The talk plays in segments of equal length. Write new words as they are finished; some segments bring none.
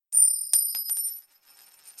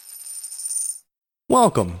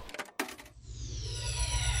Welcome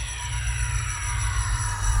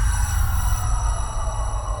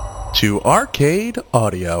to Arcade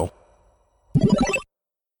Audio.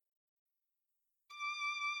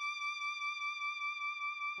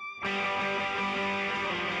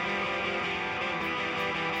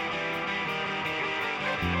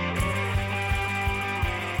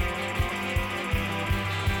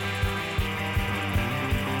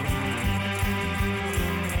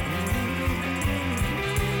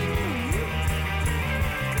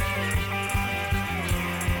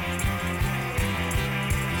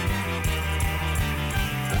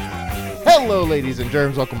 Hello, ladies and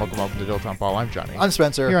germs. Welcome to Dilettante Ball. I'm Johnny. I'm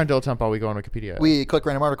Spencer. Here on Dilettante Ball, we go on Wikipedia. We click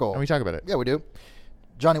random article. And we talk about it. Yeah, we do.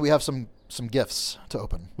 Johnny, we have some gifts to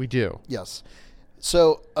open. We do. Yes.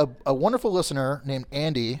 So a wonderful listener named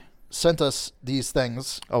Andy sent us these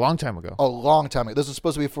things A long time ago. a long time ago. This is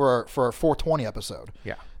supposed to be for our 420 episode.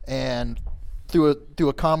 Yeah. And through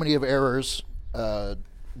a comedy of errors,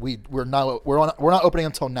 we're not opening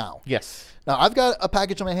until now. Yes. Now I've got a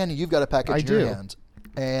package in my hand and you've got a package in your do. hand.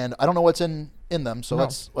 And I don't know what's in them, so No.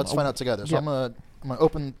 let's find out together. So Yeah. I'm gonna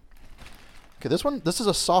open. Okay, this is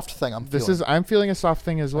a soft thing. I'm feeling a soft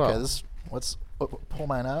thing as well. Okay, let's pull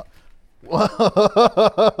mine out.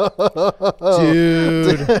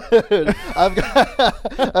 Dude.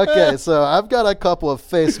 So I've got a couple of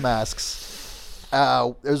face masks.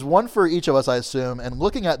 There's one for each of us, I assume. And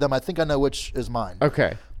looking at them, I think I know which is mine.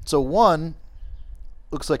 Okay. So one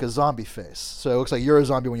looks like a zombie face. So it looks like you're a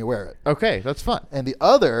zombie when you wear it. Okay, that's fun. And the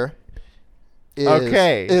other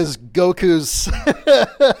is Goku's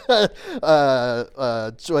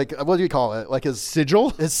like, what do you call it? Like his Sigil?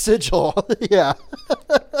 His sigil. Yeah.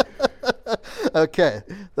 Okay,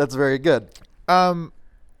 that's very good.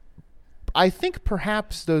 I think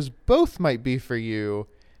perhaps those both might be for you,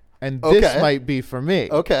 and this Okay. might be for me.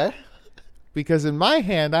 Okay. Because in my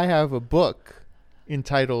hand, I have a book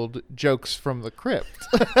entitled Jokes from the Crypt.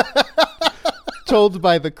 Told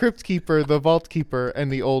by the Crypt Keeper, the Vault Keeper, and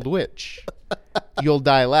the Old Witch. You'll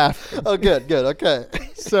die laughing. Oh, good. Okay.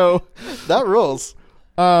 So, That rules.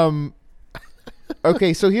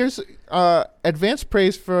 okay, so here's advanced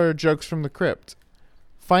praise for Jokes from the Crypt.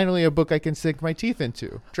 Finally, a book I can sink my teeth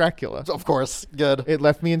into. Dracula. Of course. Good. It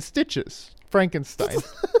left me in stitches. Frankenstein.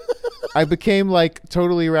 I became like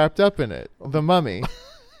totally wrapped up in it. The Mummy.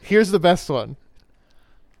 Here's the best one.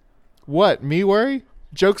 What? Me worry?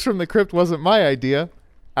 Jokes from the Crypt wasn't my idea.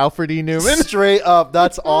 Alfred E. Newman. Straight up.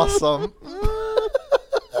 That's awesome.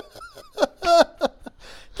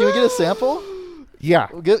 Can we get a sample? Yeah.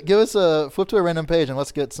 Give us a flip to a random page and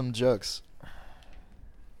let's get some jokes.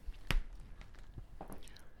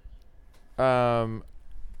 Are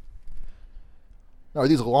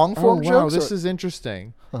these long form wow, jokes? this is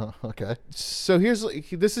interesting. Okay. So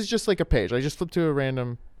this is just like a page. I just flipped to a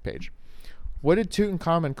random page. What did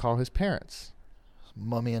Tutankhamun call his parents?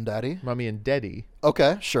 Mummy and Daddy. Mummy and Daddy.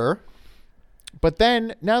 Okay, sure. But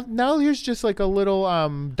then now here's just like a little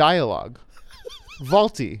dialogue.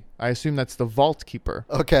 Vaulty. I assume that's the Vault Keeper.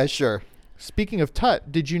 Okay, sure. Speaking of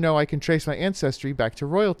Tut, did you know I can trace my ancestry back to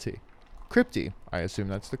royalty? Crypty. I assume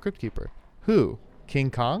that's the Crypt Keeper. Who?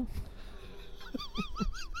 King Kong?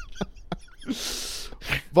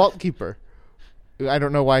 Vault Keeper. I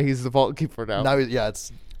don't know why he's the Vault Keeper now. Now, yeah,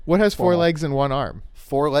 it's What has four Formal. legs and one arm?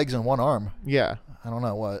 4 legs and 1 arm. Yeah. I don't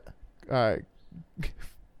know what.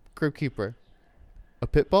 Crypt Keeper. A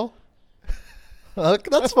pit bull?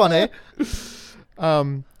 That's funny.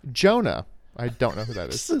 Jonah. I don't know who that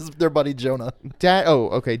is. This is their buddy Jonah.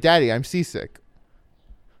 Okay. Daddy, I'm seasick.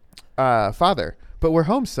 Father, but we're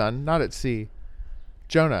home, son, not at sea.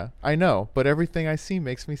 Jonah, I know, but everything I see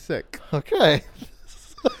makes me sick. Okay.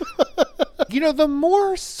 The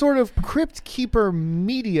more sort of Crypt Keeper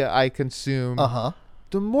media I consume,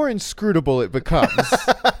 the more inscrutable it becomes.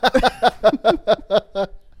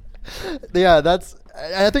 Yeah,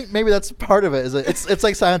 I think maybe that's part of it. It's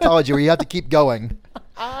like Scientology where you have to keep going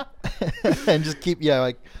and just keep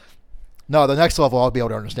no, the next level I'll be able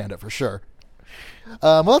to understand it for sure.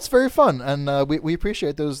 Well, that's very fun, and we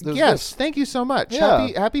appreciate those. Yes, gifts. thank you so much. Yeah.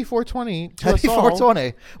 Happy 420 to Happy us all.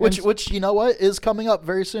 420, which you know what is coming up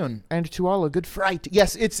very soon. And to all a good fright.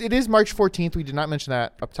 Yes, it is March 14th. We did not mention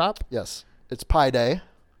that up top. Yes, it's Pi Day.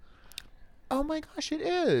 Oh my gosh, it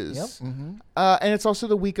is. Yep. Mm-hmm. And it's also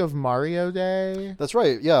the week of Mario Day. That's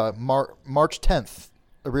right. Yeah, March 10th,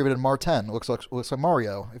 abbreviated Mar-10. Looks like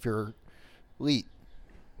Mario if you're elite.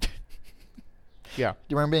 Yeah. Do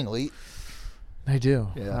you remember being elite? I do.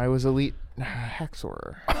 Yeah. I was elite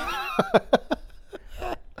Haxor.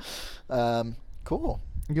 Cool.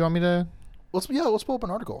 You want me to? Let's pull up an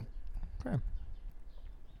article. Okay.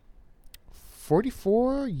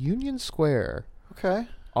 44 Union Square, Okay.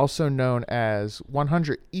 also known as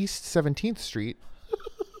 100 East 17th Street.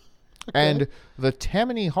 And the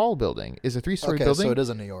Tammany Hall building is a 3-story Okay, building so it is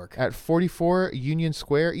in New York. at 44 Union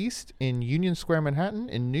Square East in Union Square, Manhattan,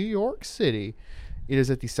 in New York City. It is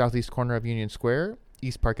at the southeast corner of Union Square,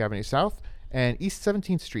 East Park Avenue South, and East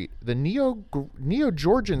 17th Street. The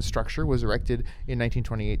Neo-Georgian structure was erected in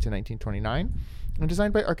 1928 to 1929 and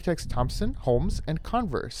designed by architects Thompson, Holmes, and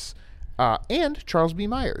Converse, and Charles B.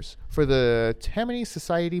 Myers for the Tammany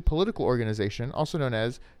Society political organization, also known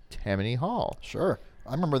as Tammany Hall. Sure.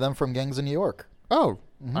 I remember them from Gangs in New York. Oh,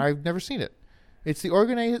 I've never seen it. It's the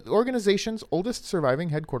organization's oldest surviving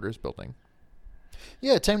headquarters building.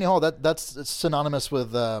 Yeah, Tammany Hall. That's synonymous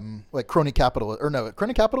with like crony capital, or no,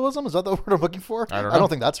 crony capitalism. Is that the word I'm looking for? I don't I know. don't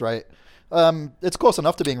think that's right. It's close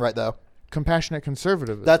enough to being right though. Compassionate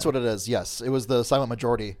conservative. That's what it is. Yes, it was the silent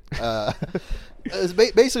majority.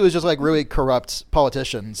 Basically, it was just like really corrupt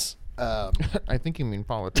politicians. I think you mean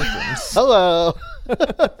politicians. Hello.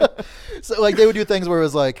 So like they would do things where it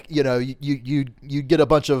was like, you know, you get a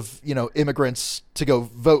bunch of, you know, immigrants to go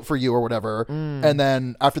vote for you or whatever, and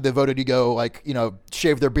then after they voted, you go like, you know,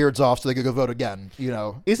 shave their beards off so they could go vote again. You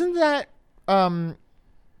know, Isn't that how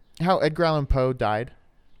Edgar Allan Poe died?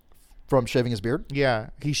 from shaving his beard. Yeah,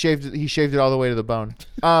 he shaved it all the way to the bone.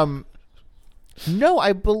 No,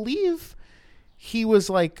 I believe he was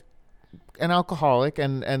like an alcoholic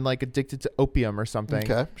and like addicted to opium or something.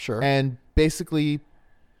 Okay, sure. And basically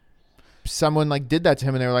someone like did that to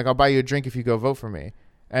him and they were like, I'll buy you a drink if you go vote for me.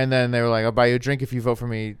 And then they were like, I'll buy you a drink if you vote for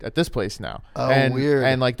me at this place now. Oh, and, weird.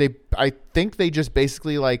 And like I think they just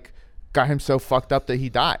basically like got him so fucked up that he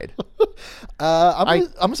died. I'm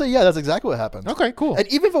gonna say yeah, that's exactly what happened. Okay, cool. And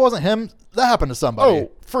even if it wasn't him, that happened to somebody.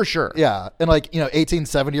 Oh, for sure. Yeah, and like, you know,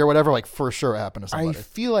 1870 or whatever, like for sure it happened to I somebody.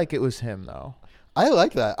 feel like it was him though. I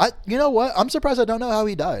like that. You know what? I'm surprised I don't know how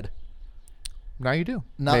he died. Now you do.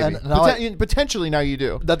 Now- Maybe. and now Potentially now you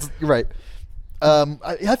do. That's right.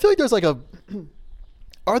 I feel like there's like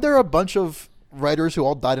are there a bunch of writers who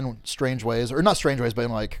all died in strange ways, or not strange ways, but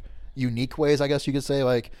in like unique ways, I guess you could say?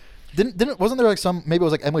 Like, wasn't there like some, maybe it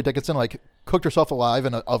was like Emily Dickinson like cooked herself alive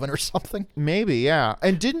in an oven or something, Maybe, yeah.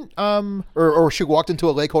 And didn't or she walked into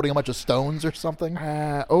a lake holding a bunch of stones or something? Maybe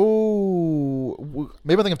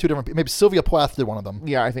I think of two different people. Maybe Sylvia Plath did one of them.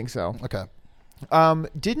 yeah, I think so. Okay.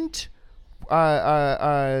 Didn't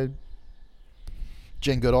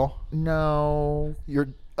Jane Goodall, no. you're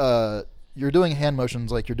doing hand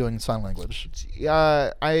motions like you're doing sign language.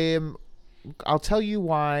 I'll tell you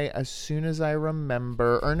why as soon as I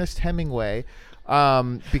remember. Ernest Hemingway,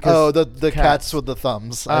 because the cats with the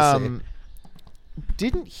thumbs. I see.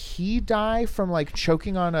 Didn't he die from like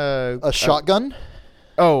choking on A shotgun?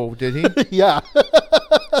 Oh, did he? Yeah.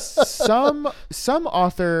 some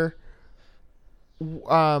author,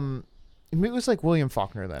 maybe it was like William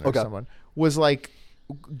Faulkner then, or Okay. someone was like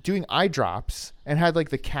doing eye drops and had like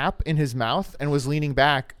the cap in his mouth and was leaning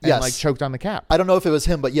back and Yes. like choked on the cap. I don't know if it was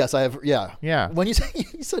him, but yes, I have. Yeah. Yeah. When you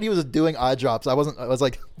said he was doing eye drops, I was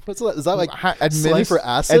like, what's that? Is that like slang for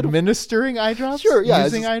acid? Administering eye drops? Sure. Yeah.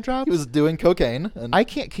 Using eye drops? He was doing cocaine, and I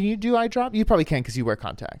can't. Can you do eye drop? You probably can because you wear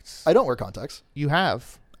contacts. I don't wear contacts. You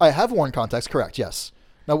have. I have worn contacts. Correct. Yes.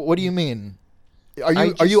 Now, what do you mean? Are I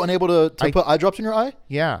you just- unable to put eye drops in your eye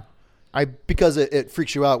Yeah. because it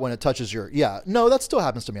freaks you out when it touches your? Yeah. No, that still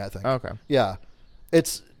happens to me. I think. Okay. Yeah.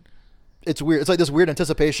 It's weird. It's like this weird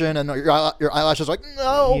anticipation, and your eyelashes are like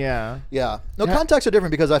no. Yeah. Yeah. No, Ha- contacts are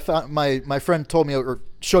different because I found my friend told me or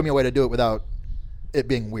showed me a way to do it without it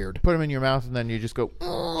being weird. Put them in your mouth and then you just go.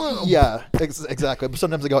 Yeah, exactly. But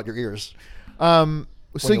sometimes they go out your ears So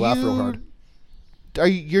when you laugh real hard. Are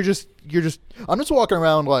you? You're just I'm just walking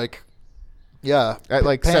around like, yeah, at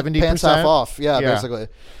like pants 70%. half off. Yeah, Yeah. basically.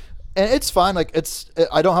 And it's fine. Like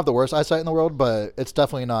I don't have the worst eyesight in the world, but it's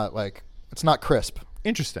definitely not like it's not crisp.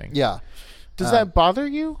 Interesting. Yeah. Does that bother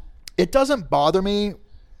you? It doesn't bother me,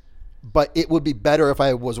 but it would be better if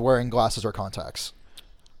I was wearing glasses or contacts.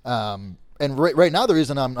 And right now, the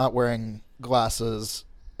reason I'm not wearing glasses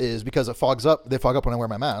is because it fogs up. They fog up when I wear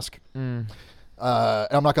my mask. And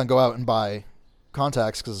I'm not going to go out and buy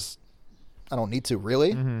contacts because I don't need to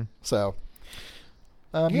really. So,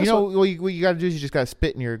 You know what you got to do is you just got to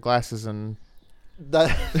spit in your glasses and.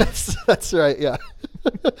 that's right. Yeah.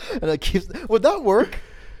 And it keeps. Would that work?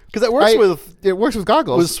 Because it works It works with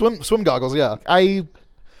goggles. with swim goggles. Yeah. I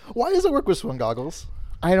Why does it work with swim goggles?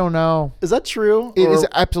 don't know. Is that true? It Or- is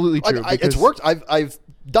absolutely true. It's because- worked. I've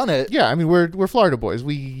done it. Yeah, I mean we're Florida boys.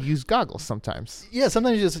 We use goggles sometimes. Yeah.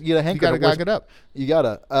 Sometimes you just get a hand. You gotta cramp. gog it up. You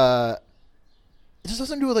gotta. It just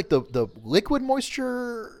doesn't do with like the liquid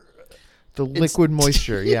moisture. The liquid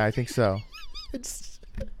moisture. Yeah, I think so.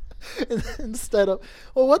 Instead of,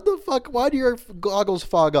 well, what the fuck? Why do your goggles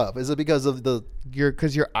fog up? Is it because of the?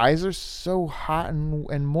 Because your eyes are so hot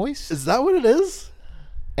and moist, Is that what it is?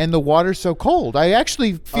 and the water's so cold. I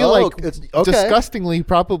actually feel Oh, like it's- okay. disgustingly,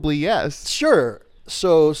 probably yes. Sure.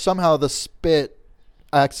 So somehow the spit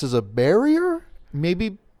acts as a barrier,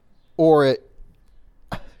 Maybe or it.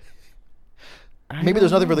 I Maybe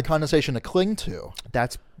there's don't nothing for know. the condensation to cling to.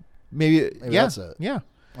 That's maybe yeah, that's it. yeah.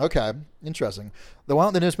 Okay, interesting. Then why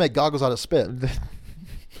don't they just make goggles out of spit?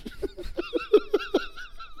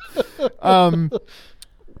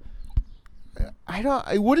 I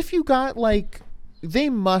don't. What if you got like? They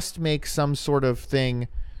must make some sort of thing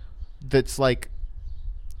that's like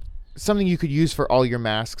something you could use for all your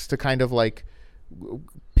masks to kind of like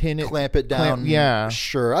pin it, Clamp it down. yeah.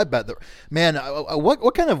 Sure. I bet. Man,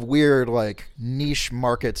 what kind of weird like niche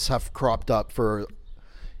markets have cropped up for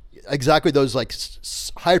exactly those like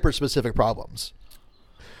hyper specific problems?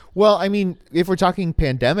 Well, I mean, if we're talking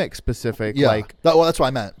pandemic specific, Yeah. like Well, that's what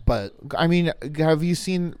I meant. But I mean, have you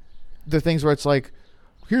seen the things where it's like,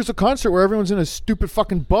 here's a concert where everyone's in a stupid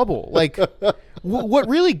fucking bubble? Like, what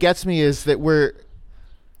really gets me is that we're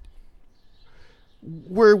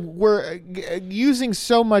using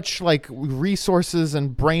so much like resources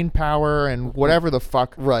and brain power and whatever the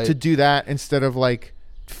fuck Right. to do that instead of like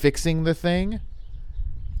fixing the thing.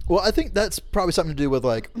 well, I think that's probably something to do with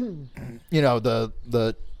like, you know, the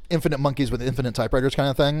infinite monkeys with infinite typewriters kind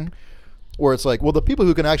of thing, where it's like, well, the people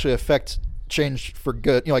who can actually affect change for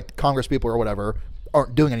good, you know, like Congress people or whatever,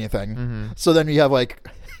 aren't doing anything. So then you have like,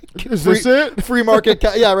 Is this it? free market,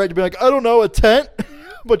 yeah, right, to be like, I don't know, a tent,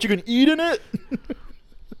 but you can eat in it.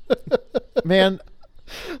 Man,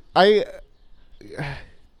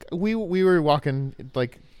 we were walking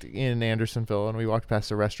like in Andersonville and we walked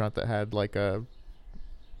past a restaurant that had like a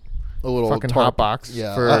A little fucking tarp. hot box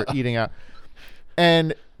Yeah. for eating out.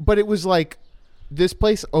 But it was like this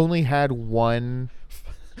place only had one.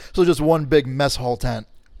 So just one big mess hall tent.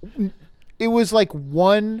 It was like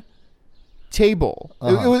one table.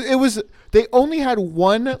 Uh-huh. It was they only had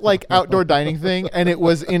one like outdoor dining thing and it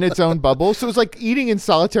was in its own bubble. So it was like eating in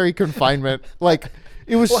solitary confinement. Like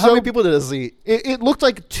it was Well, so how many people did this eat? it looked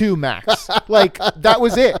like 2 max. Like that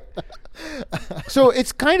was it. So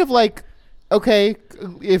it's kind of like, okay,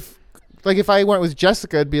 if I went with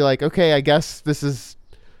Jessica, it'd be like, okay, I guess this is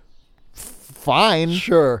fine.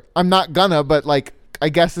 Sure. I'm not gonna, but like, I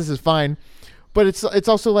guess this is fine. But it's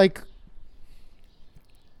also like,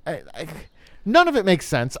 none of it makes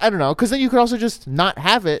sense. I don't know, because then you could also just not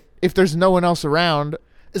have it if there's no one else around.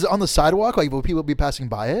 Is it on the sidewalk? Like, will people be passing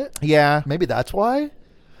by it? Yeah. Maybe that's why.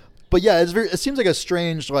 But yeah, it seems like a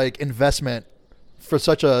strange like investment for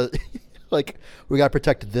such a like we gotta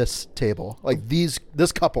protect this table, like this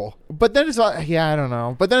couple. But then it's I don't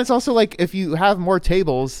know. But then it's also like if you have more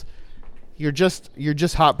tables, you're just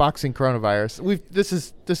hotboxing coronavirus. This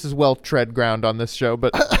is well tread ground on this show,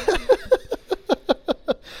 but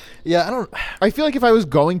Yeah, I feel like if I was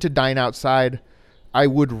going to dine outside, I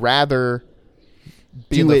would rather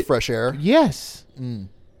be in do the it fresh air. Yes.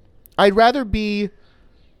 I'd rather be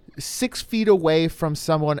 6 feet away from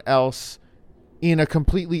someone else in a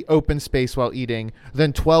completely open space while eating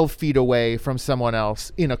than 12 feet away from someone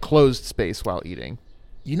else in a closed space while eating.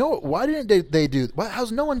 You know what? Why didn't they do? Why,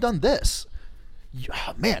 how's no one done this?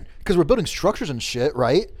 Man, because we're building structures and shit,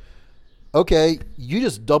 right? Okay, you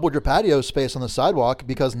just doubled your patio space on the sidewalk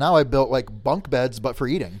because now I built like bunk beds, but for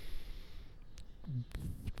eating.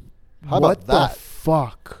 How What about that? the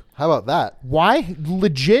fuck? How about that? Why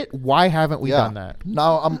haven't we Yeah. done that?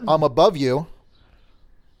 Now I'm above you,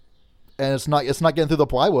 and it's not getting through the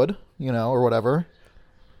plywood, you know, or whatever.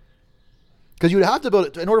 Because you'd have to build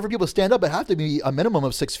it in order for people to stand up. It have to be a minimum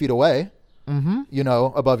of 6 feet away, you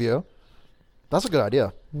know, above you. That's a good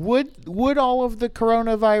idea. Would all of the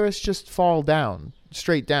coronavirus just fall down,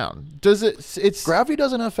 straight down? Does it? It's Gravity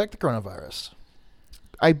doesn't affect the coronavirus.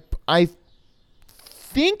 I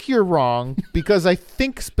think you're wrong because I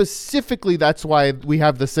think specifically that's why we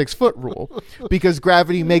have the 6 foot rule, because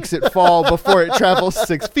gravity makes it fall before it travels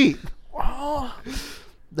 6 feet.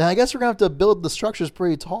 Then I guess we're gonna have to build the structures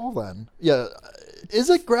pretty tall. Then, yeah. Is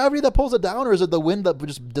it gravity that pulls it down, or is it the wind that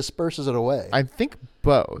just disperses it away? I think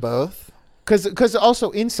both. Both. Because also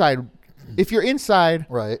inside, if you're inside,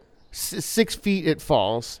 Right. 6 feet it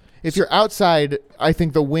falls. If you're outside, I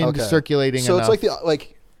think the wind Okay. circulating. So enough. it's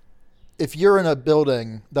like if you're in a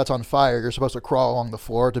building that's on fire, you're supposed to crawl along the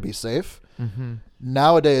floor to be safe.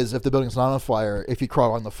 Nowadays, if the building's not on fire, if you crawl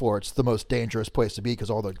along the floor, it's the most dangerous place to be because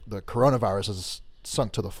all the coronavirus is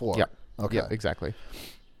sunk to the floor. Yeah. Okay. Yeah, exactly.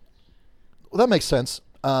 Well, that makes sense.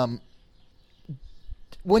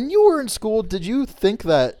 When you were in school, did you think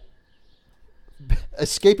that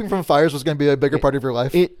escaping from fires was going to be a bigger part of your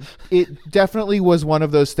life? It definitely was one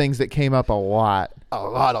of those things that came up a lot. A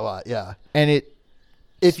lot, yeah. And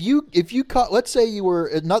if you caught, let's say you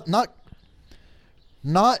were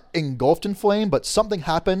not engulfed in flame, but something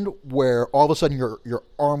happened where all of a sudden your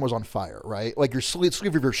arm was on fire, right? Like your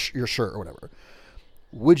sleeve of your shirt or whatever.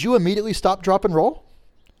 Would you immediately stop, drop, and roll?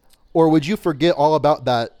 Or would you forget all about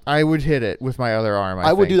that? I would hit it with my other arm.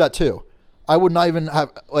 I would do that too. I would not even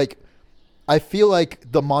have, like, I feel like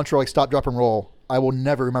the mantra, like, stop, drop, and roll, I will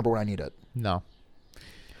never remember when I need it. No.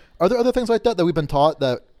 Are there other things like that we've been taught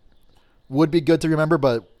that would be good to remember,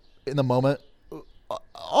 but in the moment,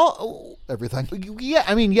 everything? Yeah,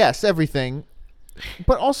 I mean, yes, everything.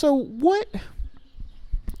 But also, what?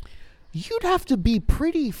 You'd have to be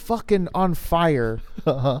pretty fucking on fire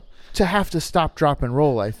to have to stop, drop, and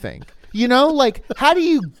roll, I think. You know, like, how do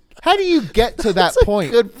you get to that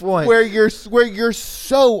point? Good point. Where you're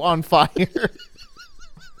so on fire.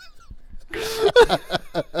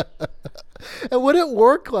 And would it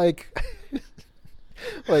work like,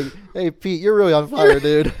 hey Pete, you're really on fire,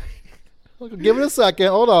 dude. Give it a second.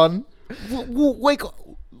 Hold on. Like,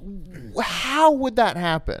 how would that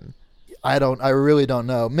happen? I really don't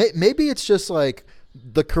know. Maybe it's just like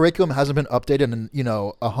the curriculum hasn't been updated in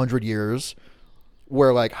 100 years,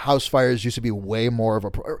 where like house fires used to be way more of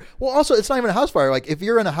a. Well, also it's not even a house fire. Like if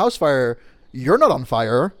you're in a house fire, you're not on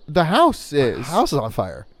fire. The house is. The house is on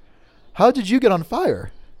fire. How did you get on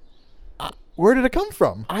fire? Where did it come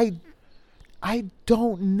from? I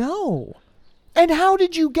don't know. And how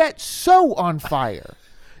did you get so on fire?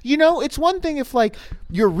 You know, it's one thing if like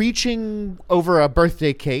you're reaching over a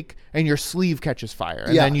birthday cake and your sleeve catches fire,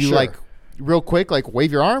 and then you like real quick like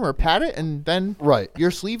wave your arm or pat it, and then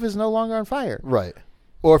your sleeve is no longer on fire. Right.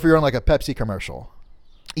 Or if you're on like a Pepsi commercial.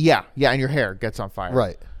 Yeah, and your hair gets on fire.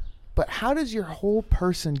 Right. But how does your whole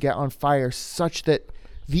person get on fire such that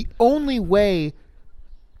the only way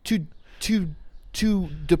to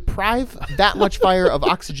deprive that much fire of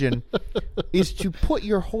oxygen is to put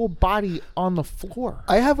your whole body on the floor?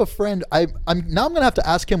 I have a friend. I'm going to have to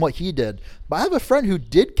ask him what he did. But I have a friend who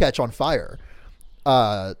did catch on fire.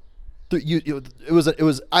 It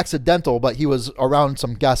was accidental, but he was around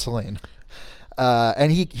some gasoline,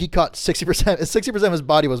 and he caught 60%. 60% of his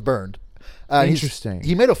body was burned. Interesting.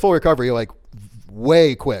 He made a full recovery, like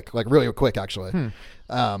way quick, like really quick, actually.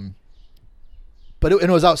 But it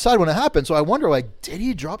was outside when it happened, so I wonder, like, did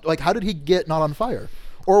he drop? Like, how did he get not on fire?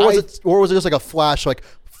 Or was it just like a flash, like,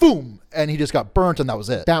 boom, and he just got burnt, and that was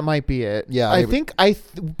it? That might be it. Yeah,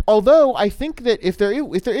 although I think that if there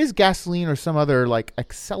is gasoline or some other like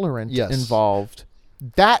accelerant involved,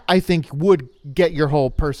 that I think would get your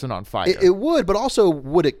whole person on fire. It would, but also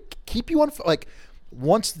would it keep you on? Like,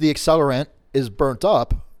 once the accelerant is burnt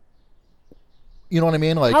up, you know what I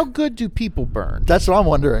mean? Like, how good do people burn? That's what I'm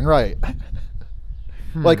wondering, right?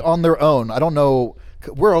 Like on their own. I don't know.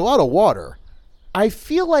 We're a lot of water. I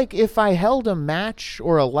feel like if I held a match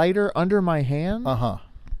or a lighter under my hand,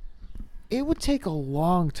 it would take a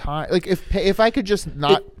long time. Like if I could just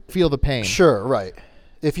not feel the pain. Sure, right.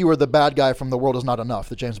 If you were the bad guy from The World Is Not Enough,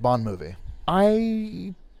 the James Bond movie.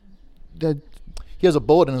 He has a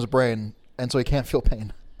bullet in his brain, and so he can't feel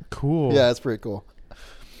pain. Cool. Yeah, it's pretty cool.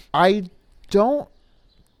 I don't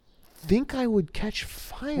think I would catch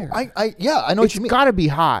fire. I know what you mean. It's got to be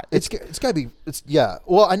hot. It's got to be.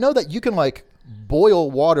 Well, I know that you can like boil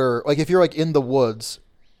water. Like if you're like in the woods,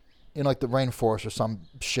 in like the rainforest or some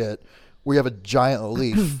shit, where you have a giant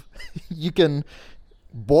leaf, you can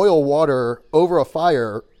boil water over a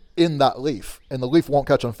fire in that leaf, and the leaf won't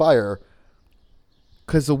catch on fire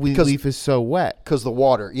because the leaf is so wet. Because the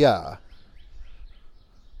water, yeah.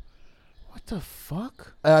 What the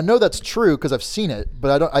fuck? And I know that's true because I've seen it,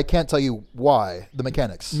 but I can't tell you why, the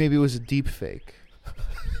mechanics. Maybe it was a deep fake.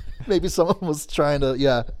 Maybe someone was trying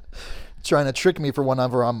to trick me for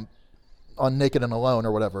whenever I'm on Naked and Alone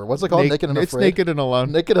or whatever. What's it called? Naked and Afraid? It's Naked and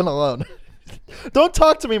Alone. Naked and Alone. Don't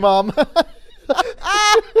talk to me, Mom.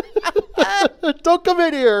 Don't come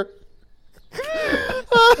in here.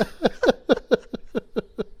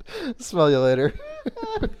 Smell you later.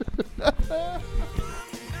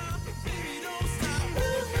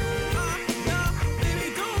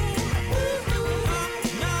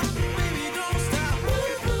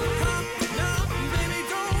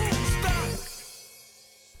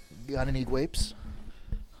 Got any guapes?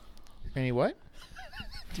 Any what?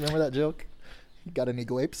 Do you remember that joke? Got any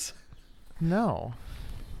guapes? No.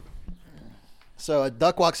 So a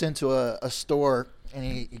duck walks into a store and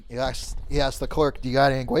he asks the clerk, "Do you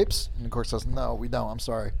got any guapes?" And the clerk says, "No, we don't. I'm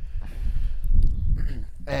sorry."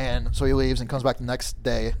 And so he leaves and comes back the next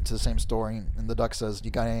day to the same store, and the duck says,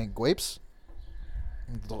 "You got any grapes?"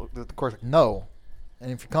 And the clerk's like, "No.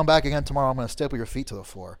 And if you come back again tomorrow, I'm going to staple your feet to the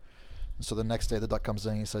floor." And so the next day, the duck comes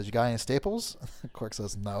in and he says, "You got any staples?" The clerk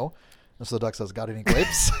says, "No." And so the duck says, "Got any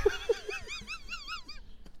grapes?"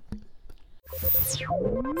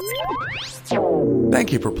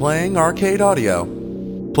 Thank you for playing Arcade Audio.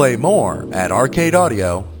 Play more at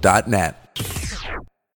arcadeaudio.net.